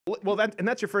Well,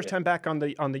 that's your first time back on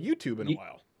the YouTube in a Ye-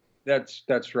 while.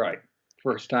 That's right.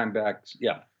 First time back.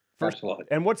 Yeah, First, absolutely.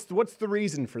 and what's the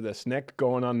reason for this, Nick,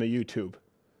 going on the YouTube?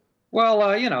 Well,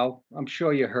 I'm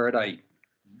sure you heard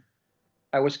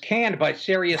I was canned by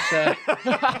Sirius.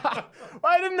 I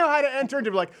didn't know how to enter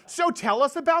into like. So tell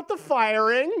us about the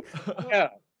firing. Yeah.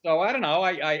 So I don't know.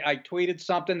 I tweeted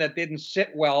something that didn't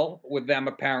sit well with them.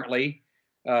 Apparently,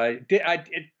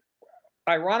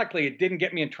 ironically, it didn't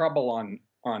get me in trouble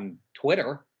on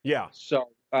Twitter. Yeah. So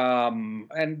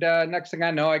and next thing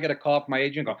I know, I get a call from my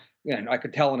agent. Go, yeah, and I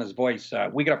could tell in his voice,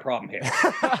 we got a problem here.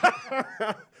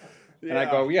 And I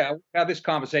go, yeah, we've had this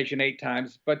conversation 8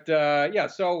 times, but yeah.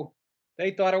 So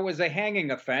they thought it was a hanging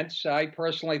offense. I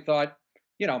personally thought,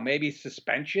 maybe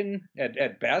suspension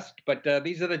at best. But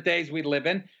these are the days we live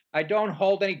in. I don't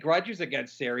hold any grudges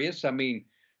against Sirius. I mean,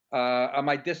 am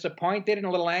I disappointed and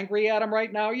a little angry at them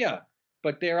right now? Yeah,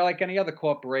 but they're like any other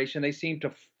corporation. They seem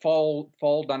to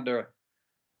fold under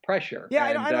pressure. Yeah, I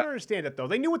And don't understand it though.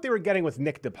 They knew what they were getting with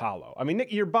Nick DiPaolo. I mean,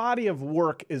 Nick, your body of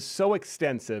work is so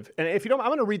extensive, and if you don't, I'm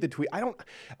going to read the tweet.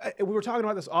 We were talking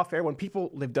about this off air when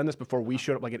people have done this before. We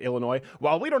showed up like in Illinois.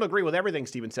 Well, we don't agree with everything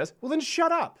Steven says. Well, then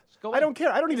shut up. I don't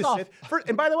care. I don't need to sit.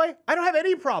 And by the way, I don't have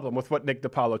any problem with what Nick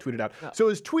DiPaolo tweeted out. No. So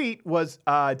his tweet was,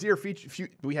 "Dear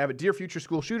future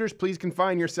school shooters, please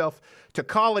confine yourself to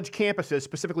college campuses,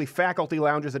 specifically faculty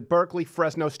lounges at Berkeley,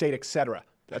 Fresno State, etc."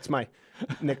 That's my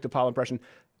Nick DiPaolo impression.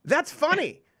 That's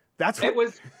funny. That's what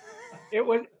it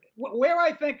was where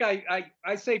I think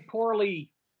I say poorly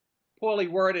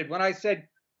worded when I said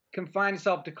confine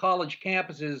yourself to college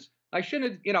campuses. I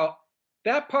shouldn't have,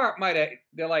 that part might have,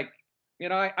 they're like,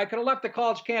 I could have left the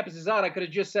college campuses out. I could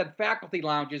have just said faculty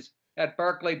lounges at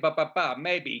Berkeley,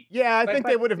 maybe. Yeah, I think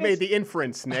they would have made the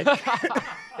inference, Nick.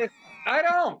 I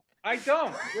don't.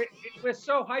 We're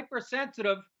so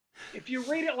hypersensitive. If you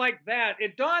read it like that,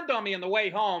 it dawned on me on the way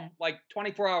home, like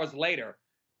 24 hours later.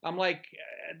 I'm like,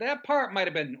 that part might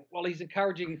have been, well, he's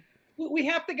encouraging. We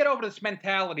have to get over this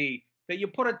mentality that you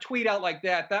put a tweet out like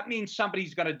that, that means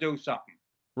somebody's going to do something.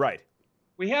 Right.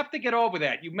 We have to get over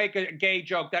that. You make a gay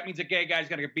joke, that means a gay guy's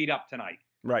going to get beat up tonight.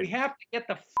 Right. We have to get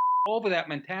the over that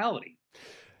mentality.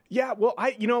 Yeah, well,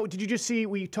 did you just see,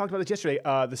 we talked about this yesterday,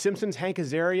 The Simpsons, Hank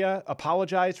Azaria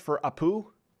apologized for Apu,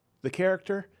 the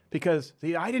character, because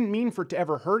I didn't mean for it to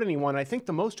ever hurt anyone. I think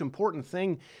the most important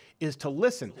thing is to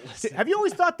listen. Have you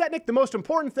always thought that, Nick? The most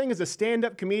important thing as a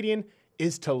stand-up comedian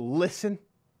is to listen?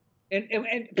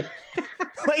 And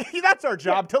like, that's our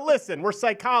job, to listen. We're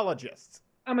psychologists.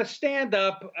 I'm a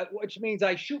stand-up, which means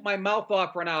I shoot my mouth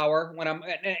off for an hour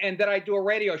and then I do a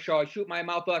radio show. I shoot my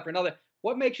mouth off for another.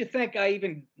 What makes you think I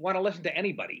even want to listen to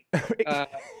anybody?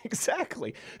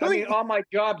 Exactly. I mean, all my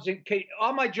jobs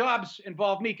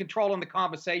involve me controlling the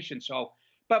conversation. So,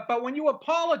 but when you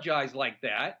apologize like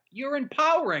that, you're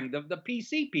empowering the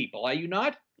PC people, are you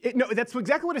not? No, that's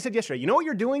exactly what I said yesterday. You know what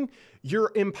you're doing?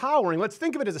 You're empowering. Let's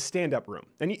think of it as a stand-up room.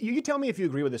 And you tell me if you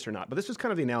agree with this or not, but this was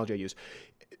kind of the analogy I used.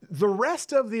 The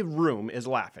rest of the room is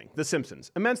laughing. The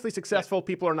Simpsons. Immensely successful. Yeah.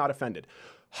 People are not offended.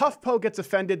 HuffPo gets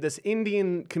offended. This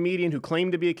Indian comedian who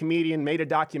claimed to be a comedian made a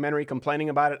documentary complaining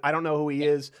about it. I don't know who he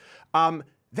is.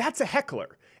 That's a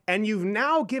heckler. And you've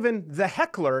now given the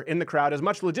heckler in the crowd as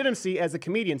much legitimacy as the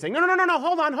comedian saying, no,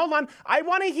 hold on. I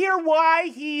want to hear why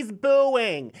he's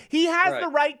booing. He has the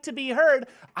right to be heard.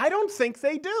 I don't think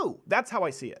they do. That's how I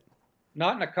see it.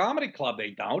 Not in a comedy club,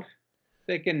 they don't.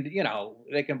 They can,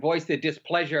 they can voice their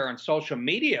displeasure on social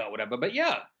media or whatever. But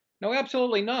yeah, no,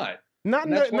 absolutely not. Not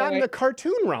in the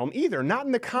cartoon realm either. Not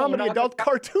in the comedy adult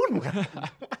cartoon realm.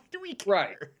 Why do we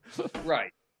care?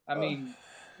 Right. I mean,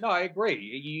 no, I agree.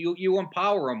 You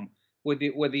empower them with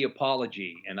the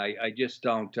apology, and I just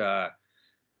don't.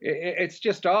 It's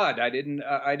just odd. I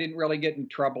didn't really get in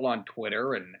trouble on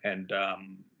Twitter, and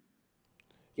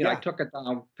I took it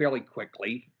down fairly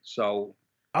quickly. So.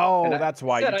 Oh, that's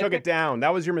why you took it down.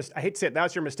 That was your mistake. I hate to say it. That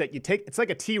was your mistake. It's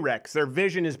like a T-Rex. Their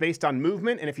vision is based on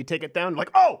movement, and if you take it down, like,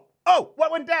 oh,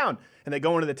 what went down? And they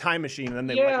go into the time machine, and then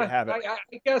they let you have it. I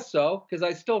guess so, because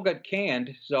I still got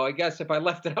canned. So I guess if I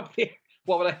left it up there,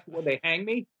 would they hang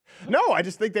me? No, I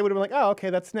just think they would have been like, oh, okay,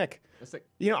 that's Nick.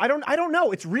 I don't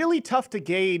know. It's really tough to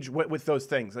gauge with those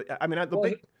things. I mean,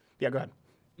 yeah, go ahead.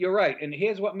 You're right, and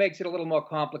here's what makes it a little more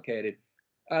complicated.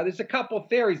 There's a couple of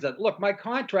theories that, look, my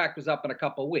contract was up in a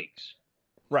couple of weeks.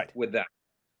 Right. With that.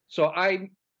 So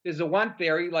there's a one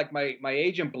theory, like my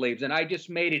agent believes, and I just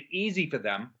made it easy for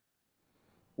them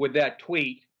with that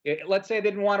tweet. Let's say they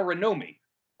didn't want to renew me.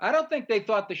 I don't think they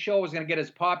thought the show was going to get as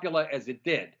popular as it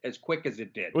did, as quick as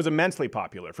it did. It was immensely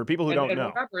popular for people who don't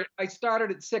know. Remember, I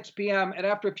started at 6 p.m., and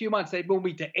after a few months, they moved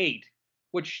me to 8.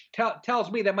 which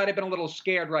tells me they might have been a little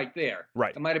scared right there.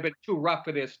 Right. It might have been too rough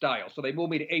for their style, so they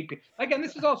moved me to 8 p.m. Again,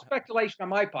 this is all speculation on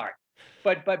my part,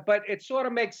 but it sort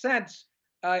of makes sense.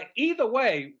 Either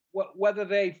way, whether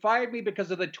they fired me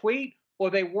because of the tweet or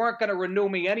they weren't going to renew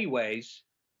me anyways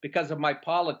because of my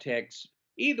politics,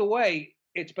 either way,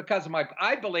 it's because of my.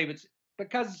 I believe it's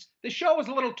because the show was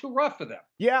a little too rough for them.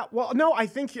 Yeah, well, no, I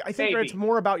think it's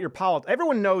more about your politics.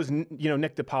 Everyone knows,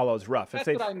 Nick DiPaolo is rough. That's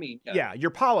what I mean. Yeah,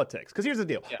 your politics. Because here's the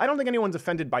deal. Yeah. I don't think anyone's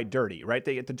offended by dirty, right?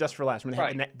 They get the Just for Laughs when they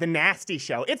have the nasty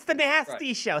show. It's the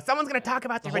nasty show. Someone's going to talk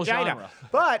about their vagina. Genre.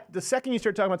 But the second you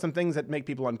start talking about some things that make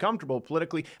people uncomfortable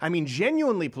politically, I mean,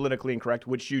 genuinely politically incorrect,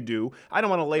 which you do. I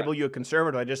don't want to label you a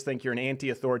conservative. I just think you're an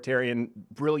anti-authoritarian,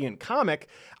 brilliant comic.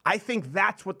 I think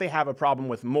that's what they have a problem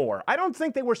with more. I don't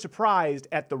think they were surprised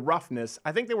at the roughness.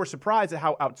 I think they were surprised at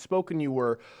how outspoken you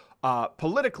were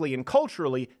politically and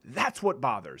culturally. That's what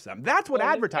bothers them. That's what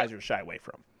advertisers shy away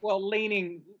from. Well,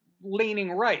 leaning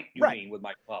right. You mean with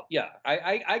my yeah.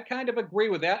 I kind of agree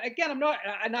with that. Again,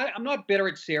 I'm not bitter.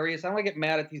 It's serious. I don't want to get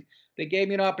mad at these. They gave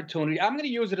me an opportunity. I'm going to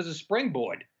use it as a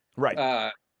springboard.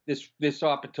 Right. This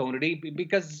opportunity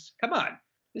because come on.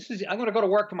 I'm going to go to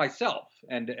work for myself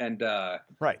and even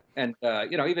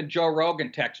Joe Rogan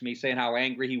texted me saying how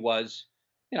angry he was.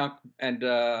 And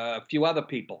a few other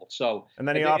people. So, and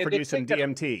then he offered you some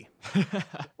DMT.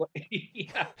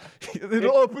 Yeah,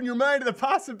 it'll open your mind to the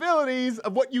possibilities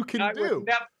of what you can do.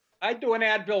 I do an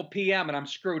Advil PM, and I'm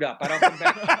screwed up. I don't come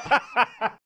back.